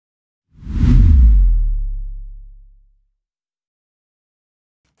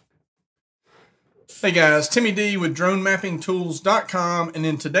Hey guys, Timmy D with DroneMappingTools.com, and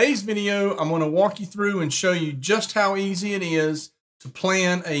in today's video I'm going to walk you through and show you just how easy it is to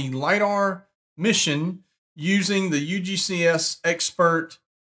plan a Lidar mission using the UGCS Expert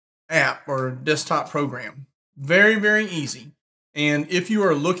app or desktop program. Very, very easy. And if you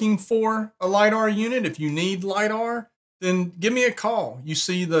are looking for a Lidar unit, if you need Lidar, then give me a call. You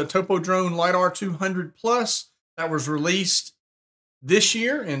see the Topo Drone Lidar 200 Plus that was released this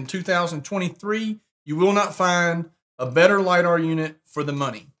year in 2023. You will not find a better Lidar unit for the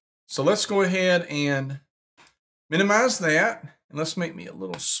money. So let's go ahead and minimize that. And let's make me a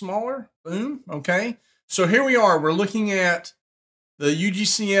little smaller. Boom. Okay. So here we are. We're looking at the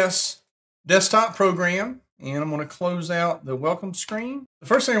UGCS desktop program. And I'm going to close out the welcome screen. The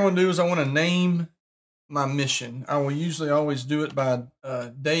first thing I want to do is I want to name my mission. I will usually always do it by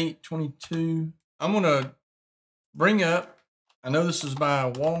date 22. I'm going to bring up, I know this is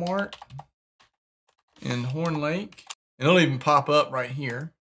by Walmart in Horn Lake, and it'll even pop up right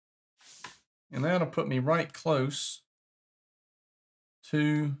here. And that'll put me right close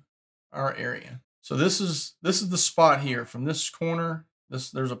to our area. So this is the spot here. From this corner,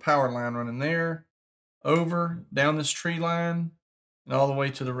 there's a power line running there, over, down this tree line, and all the way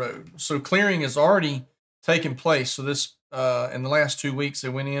to the road. So clearing has already taken place. So this, in the last 2 weeks, they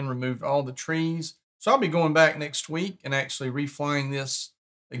went in, removed all the trees. So I'll be going back next week and actually reflying this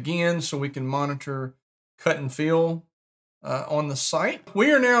again so we can monitor cut and fill on the site.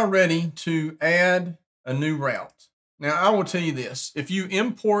 We are now ready to add a new route. Now I will tell you this, if you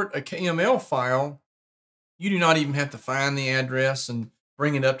import a KML file, you do not even have to find the address and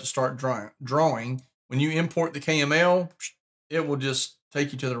bring it up to start drawing. When you import the KML, it will just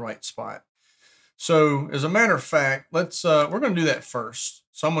take you to the right spot. So as a matter of fact, we're going to do that first.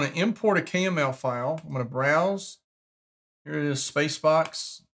 So I'm going to import a KML file. I'm going to browse. Here it is,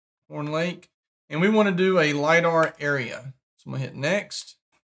 Spacebox, Horn Lake. And we want to do a Lidar area. So I'm going to hit next.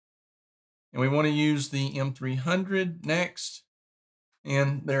 And we want to use the M300 next.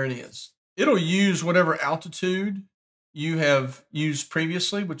 And there it is. It'll use whatever altitude you have used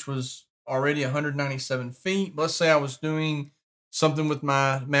previously, which was already 197 feet. Let's say I was doing something with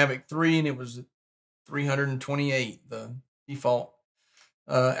my Mavic 3 and it was 328, the default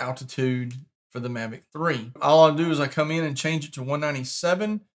altitude for the Mavic 3. All I'll do is I come in and change it to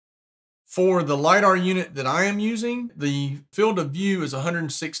 197. For the Lidar unit that I am using, the field of view is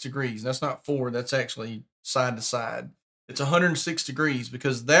 106 degrees. That's not forward, that's actually side to side. It's 106 degrees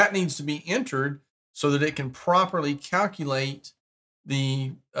because that needs to be entered so that it can properly calculate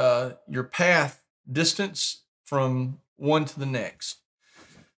the your path distance from one to the next.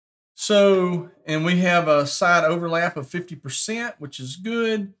 So, and we have a side overlap of 50%, which is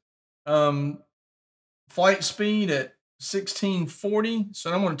good. Flight speed at 1640.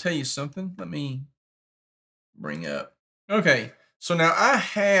 So I'm going to tell you something. Let me bring up. Okay. So now I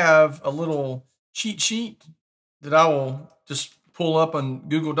have a little cheat sheet that I will just pull up on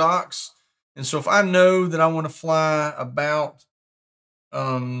Google Docs. And so if I know that I want to fly about,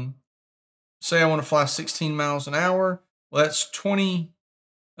 say I want to fly 16 miles an hour, well, that's 20,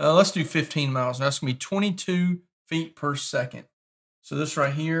 let's do 15 miles. That's going to be 22 feet per second. So this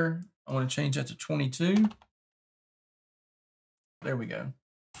right here, I want to change that to 22. There we go.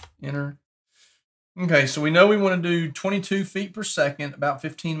 Enter. Okay, so we know we want to do 22 feet per second, about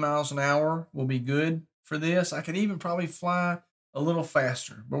 15 miles an hour will be good for this. I could even probably fly a little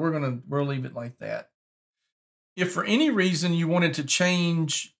faster, but we'll leave it like that. If for any reason you wanted to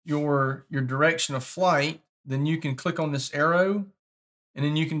change your direction of flight, then you can click on this arrow and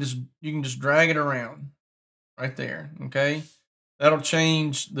then you can just drag it around right there. Okay. That'll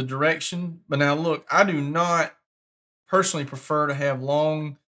change the direction. But now look, I do not personally prefer to have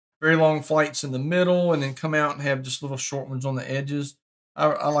very long flights in the middle and then come out and have just little short ones on the edges.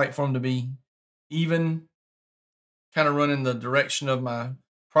 I like for them to be even, kind of running the direction of my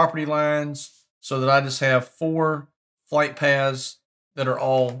property lines so that I just have 4 flight paths that are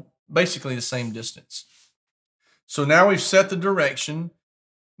all basically the same distance. So now we've set the direction.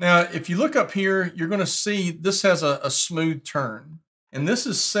 Now, if you look up here, you're going to see this has a smooth turn, and this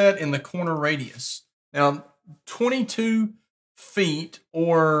is set in the corner radius. Now, 22 feet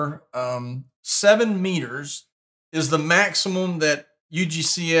or 7 meters is the maximum that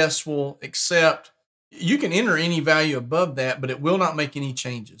UGCS will accept. You can enter any value above that, but it will not make any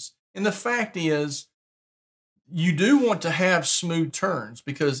changes. And the fact is, you do want to have smooth turns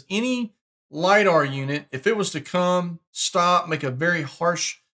because any Lidar unit, if it was to come, stop, make a very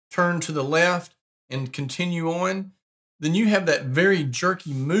harsh turn to the left and continue on, then you have that very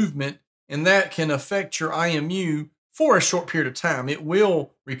jerky movement, and that can affect your IMU for a short period of time. It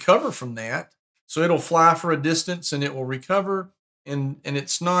will recover from that. So it'll fly for a distance and it will recover. And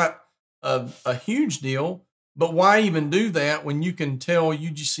it's not a huge deal, but why even do that when you can tell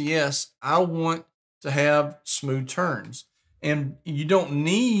UGCS, I want to have smooth turns? And you don't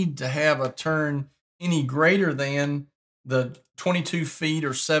need to have a turn any greater than the 22 feet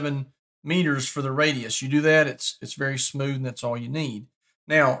or 7 meters for the radius. You do that, it's very smooth, and that's all you need.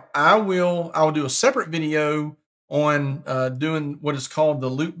 Now, I'll do a separate video on doing what is called the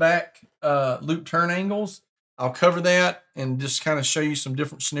loop turn angles. I'll cover that and just kind of show you some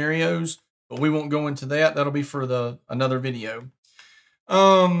different scenarios, but we won't go into that. That'll be for another video.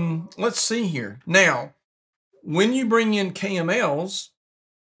 Let's see here. Now, when you bring in KMLs,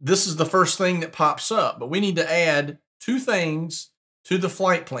 this is the first thing that pops up, but we need to add 2 things to the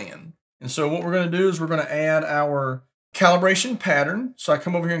flight plan. And so what we're going to do is we're going to add our calibration pattern. So I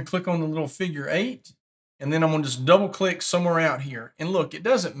come over here and click on the little figure 8, and then I'm going to just double click somewhere out here. And look, it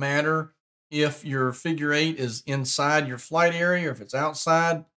doesn't matter if your figure 8 is inside your flight area or if it's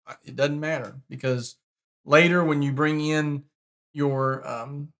outside. It doesn't matter, because later when you bring in your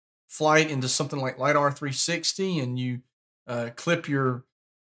flight into something like Lidar 360 and you clip your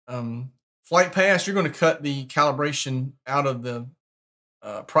flight path, you're going to cut the calibration out of the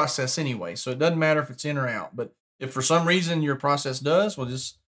process anyway. So it doesn't matter if it's in or out. But if for some reason your process does, we'll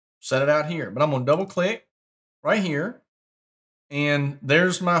just set it out here. But I'm going to double click right here. And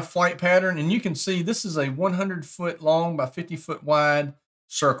there's my flight pattern. And you can see this is a 100-foot long by 50-foot wide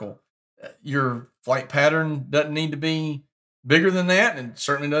circle. Your flight pattern doesn't need to be bigger than that. And it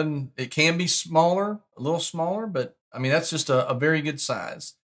certainly doesn't, it can be smaller, a little smaller, but I mean, that's just a very good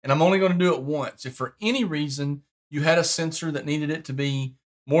size. And I'm only going to do it once. If for any reason you had a sensor that needed it to be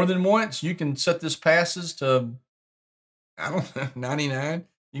more than once, you can set this passes to, I don't know, 99.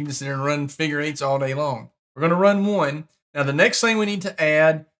 You can just sit there and run figure 8s all day long. We're going to run 1. Now, the next thing we need to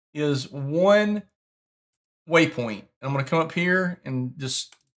add is 1 waypoint. I'm going to come up here and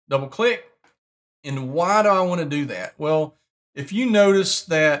just double click. And why do I want to do that? Well, if you notice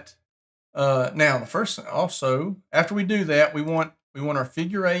that, now the first thing also, after we do that, we want our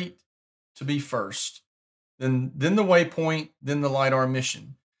figure 8 to be first, then the waypoint, then the LiDAR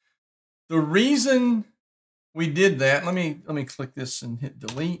mission. The reason we did that, let me click this and hit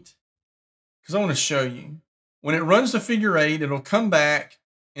delete, because I want to show you. When it runs the figure 8, it'll come back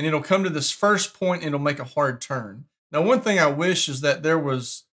and it'll come to this first point and it'll make a hard turn. Now, one thing I wish is that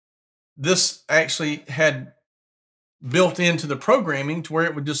this actually had built into the programming to where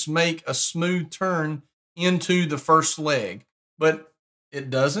it would just make a smooth turn into the first leg, but it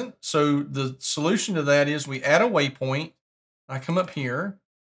doesn't. So the solution to that is we add a waypoint. I come up here,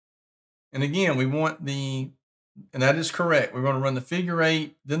 and again, we want and that is correct. We're going to run the figure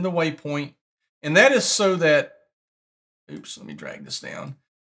 8, then the waypoint, and that is so that, oops, let me drag this down,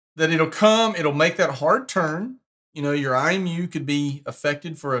 that it'll make that hard turn. You know, your IMU could be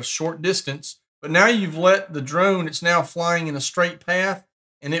affected for a short distance, but now you've let the drone, it's now flying in a straight path,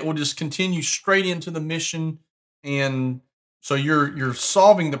 and it will just continue straight into the mission. And so you're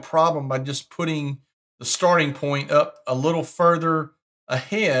solving the problem by just putting the starting point up a little further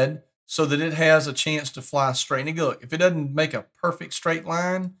ahead so that it has a chance to fly straight. And look, if it doesn't make a perfect straight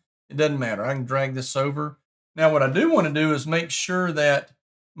line, it doesn't matter. I can drag this over. Now, what I do want to do is make sure that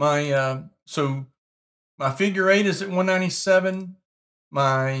my figure 8 is at 197.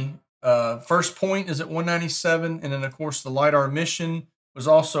 My first point is at 197. And then, of course, the LiDAR mission was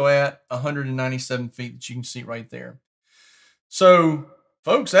also at 197 feet that you can see right there. So,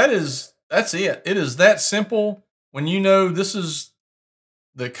 folks, that's it. It is that simple. When you know this is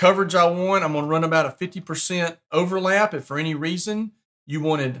the coverage I want, I'm going to run about a 50% overlap. If for any reason you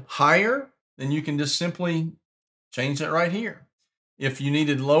wanted higher, then you can just simply change that right here. If you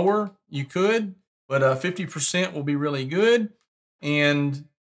needed lower, you could, but 50% will be really good. And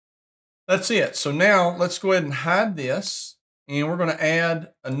that's it. So now let's go ahead and hide this, and we're going to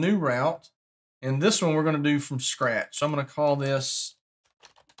add a new route. And this one we're going to do from scratch. So I'm going to call this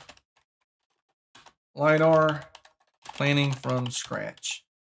LiDAR planning from scratch.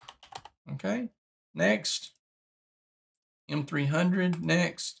 Okay, next. M300,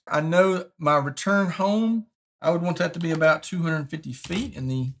 next. I know my return home, I would want that to be about 250 feet in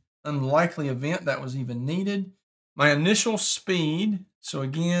the unlikely event that was even needed. My initial speed, so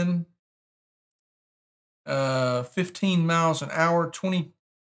again, 15 miles an hour,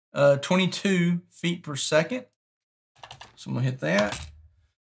 22 feet per second. So I'm going to hit that.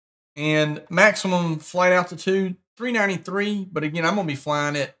 And maximum flight altitude, 393. But again, I'm going to be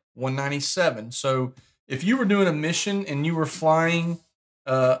flying at 197. So if you were doing a mission and you were flying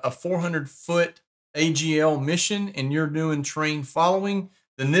a 400-foot AGL mission and you're doing terrain following,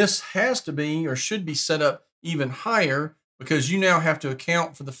 then this has to be or should be set up even higher, because you now have to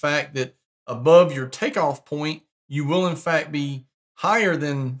account for the fact that above your takeoff point, you will in fact be higher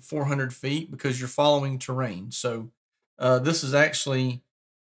than 400 feet because you're following terrain. So this is actually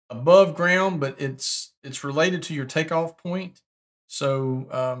above ground, but it's related to your takeoff point.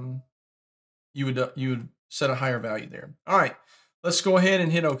 So you would set a higher value there. All right, let's go ahead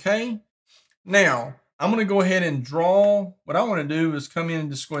and hit OK. Now I'm going to go ahead and draw. What I want to do is come in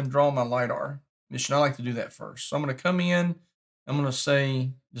and just go ahead and draw my LiDAR mission. I like to do that first. So I'm going to come in. I'm going to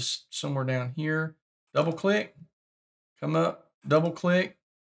say just somewhere down here, double click, come up, double click,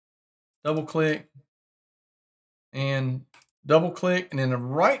 and double click, and then a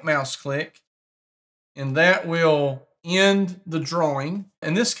right mouse click, and that will end the drawing.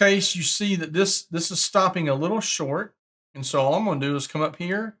 In this case, you see that this is stopping a little short. And so all I'm going to do is come up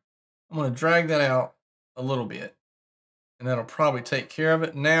here. I'm going to drag that out a little bit, and that'll probably take care of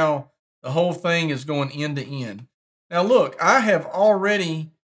it. Now the whole thing is going end to end. Now look, I have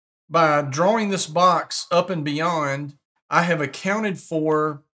already, by drawing this box up and beyond, I have accounted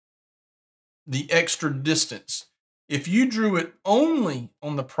for the extra distance. If you drew it only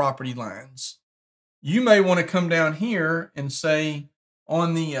on the property lines, you may want to come down here and say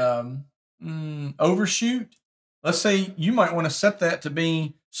on the overshoot, let's say you might want to set that to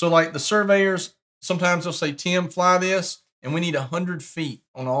be, so like the surveyors, sometimes they'll say, Tim, fly this, and we need 100 feet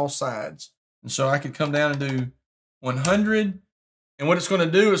on all sides. And so I could come down and do 100. And what it's going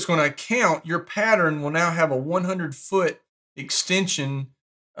to do is going to count, your pattern will now have a 100-foot extension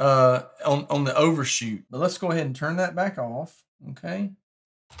on the overshoot. But let's go ahead and turn that back off. Okay.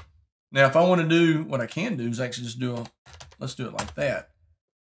 Now, if I want to do, what I can do is actually just let's do it like that.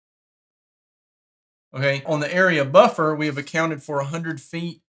 Okay. On the area buffer, we have accounted for 100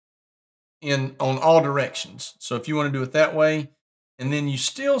 feet on all directions. So if you want to do it that way, and then you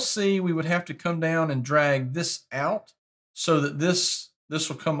still see we would have to come down and drag this out so that this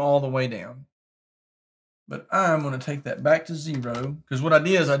will come all the way down. But I'm going to take that back to 0, because what I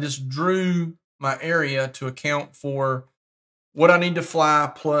did is I just drew my area to account for what I need to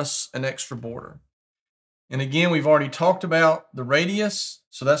fly plus an extra border. And again, we've already talked about the radius.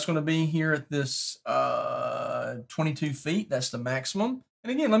 So that's going to be here at this 22 feet. That's the maximum.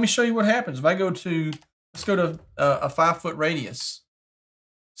 And again, let me show you what happens. If I go to, let's go to a 5-foot radius.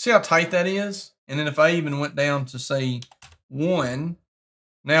 See how tight that is? And then if I even went down to say 1,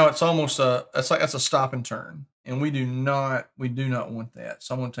 now it's almost that's a stop and turn. And we do not want that.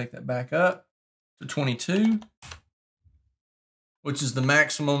 So I'm going to take that back up to 22, which is the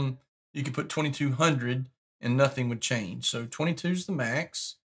maximum. You could put 2200 and nothing would change. So 22 is the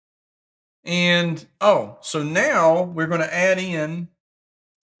max. And so now we're going to add in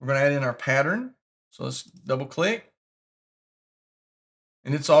our pattern. So let's double click.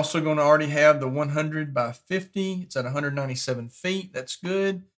 And it's also going to already have the 100 by 50. It's at 197 feet. That's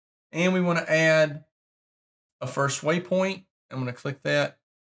good. And we want to add a first waypoint. I'm going to click that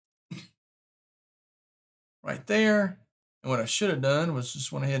right there. And what I should have done was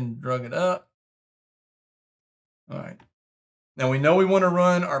just went ahead and drug it up. All right. Now we know we want to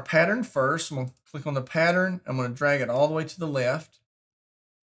run our pattern first. I'm going to click on the pattern. I'm going to drag it all the way to the left.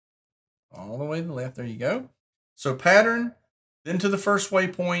 All the way to the left. There you go. So pattern, then to the first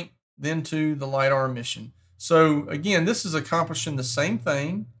waypoint, then to the LiDAR mission. So again, this is accomplishing the same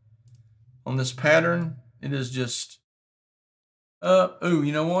thing on this pattern. It is just up. Oh,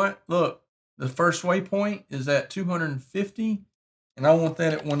 you know what? Look, the first waypoint is at 250, and I want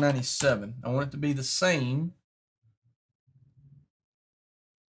that at 197. I want it to be the same.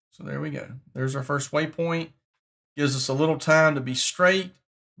 So there we go. There's our first waypoint. Gives us a little time to be straight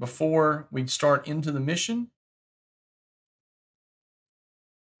before we start into the mission.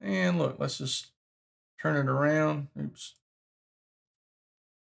 And look, let's just turn it around. Oops.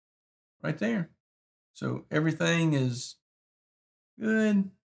 Right there. So everything is good.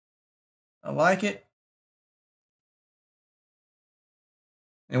 I like it.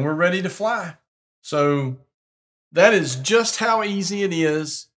 And we're ready to fly. So that is just how easy it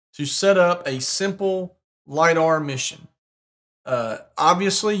is to set up a simple LiDAR mission.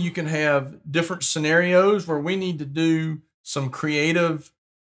 Obviously, you can have different scenarios where we need to do some creative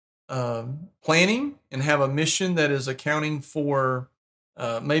planning and have a mission that is accounting for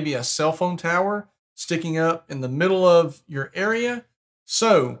maybe a cell phone tower sticking up in the middle of your area.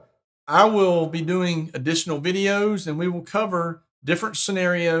 So I will be doing additional videos, and we will cover different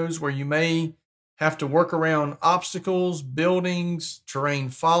scenarios where you may have to work around obstacles, buildings, terrain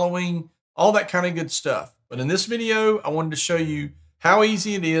following, all that kind of good stuff. But in this video, I wanted to show you how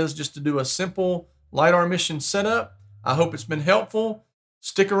easy it is just to do a simple LiDAR mission setup. I hope it's been helpful.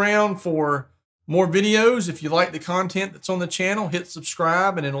 stick around for more videos. If you like the content that's on the channel, hit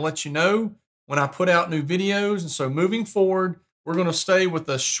subscribe and it'll let you know when I put out new videos. And so moving forward, we're going to stay with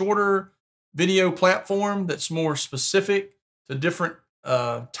a shorter video platform that's more specific to different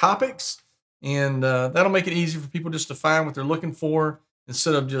topics. And that'll make it easy for people just to find what they're looking for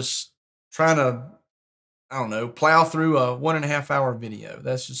instead of just trying to, I don't know, plow through a 1.5 hour video.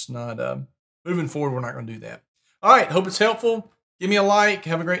 That's just not, moving forward, we're not going to do that. All right, hope it's helpful. Give me a like.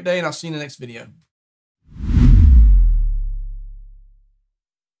 Have a great day, and I'll see you in the next video.